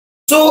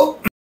So,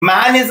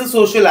 man is a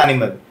social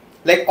animal.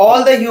 Like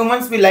all the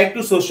humans, we like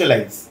to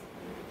socialize.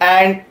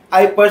 And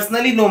I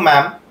personally know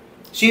ma'am.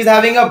 She's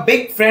having a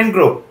big friend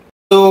group.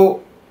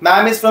 So,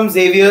 ma'am is from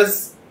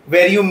Xavier's,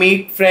 where you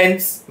meet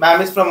friends.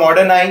 Ma'am is from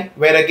Modern Eye,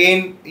 where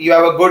again you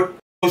have a good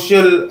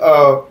social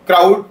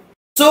crowd.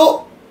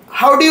 So,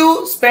 how do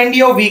you spend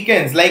your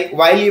weekends? Like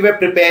while you were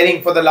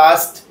preparing for the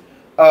last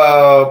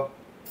 5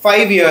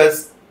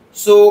 years.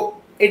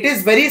 So, it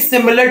is very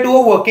similar to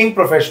a working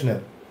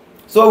professional.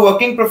 So a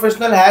working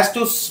professional has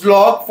to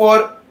slog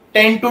for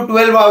 10 to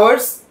 12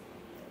 hours,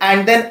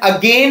 and then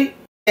again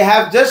they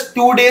have just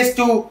 2 days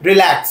to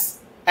relax.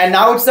 And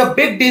now it's a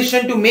big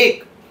decision to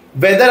make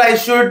whether I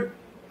should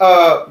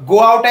go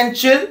out and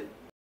chill,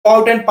 go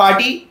out and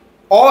party,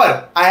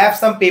 or I have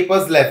some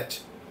papers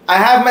left. I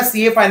have my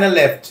CA final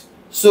left.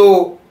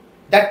 So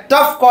that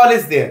tough call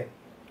is there.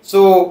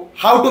 So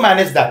how to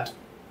manage that?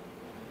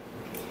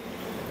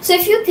 So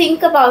if you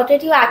think about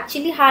it, you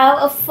actually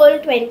have a full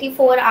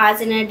 24 hours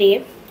in a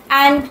day.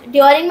 And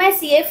during my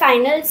CA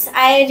finals,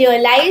 I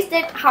realized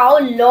that how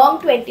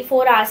long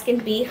 24 hours can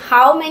be,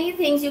 how many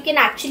things you can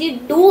actually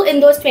do in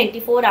those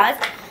 24 hours.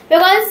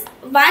 Because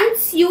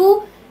once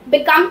you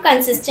become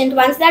consistent,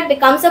 once that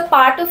becomes a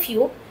part of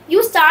you,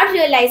 you start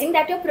realizing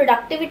that your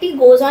productivity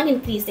goes on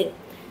increasing.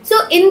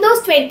 So in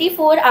those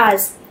 24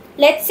 hours,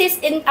 let's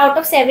say out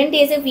of 7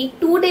 days a week,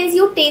 2 days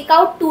you take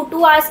out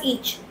 2 hours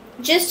each,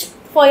 just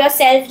for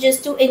yourself,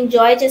 just to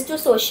enjoy, just to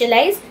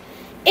socialize.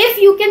 If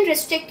you can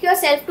restrict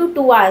yourself to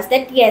 2 hours,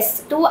 that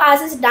yes, 2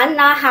 hours is done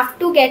now, I have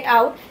to get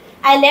out.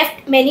 I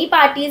left many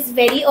parties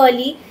very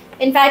early.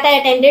 In fact, I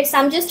attended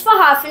some just for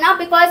half an hour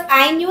because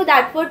I knew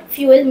that would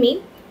fuel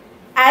me.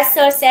 As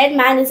sir said,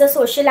 man is a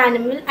social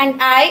animal, and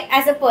I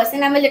as a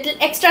person am a little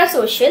extra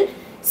social.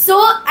 So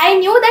I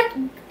knew that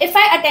if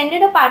I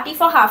attended a party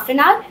for half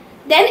an hour,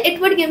 then it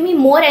would give me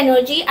more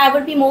energy. I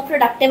would be more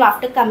productive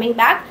after coming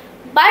back.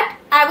 But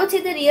I would say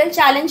the real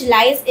challenge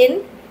lies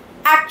in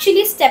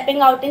actually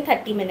stepping out in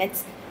 30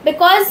 minutes.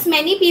 Because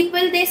many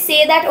people, they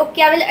say that,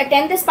 okay, I will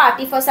attend this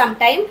party for some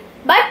time.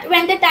 But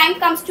when the time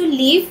comes to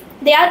leave,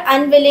 they are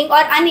unwilling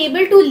or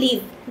unable to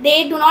leave.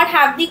 They do not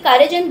have the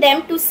courage in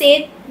them to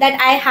say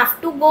that I have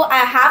to go,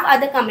 I have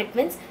other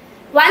commitments.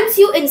 Once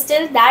you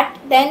instill that,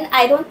 then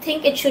I don't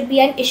think it should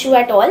be an issue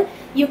at all.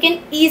 You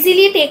can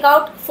easily take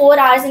out 4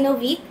 hours in a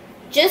week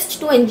just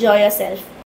to enjoy yourself.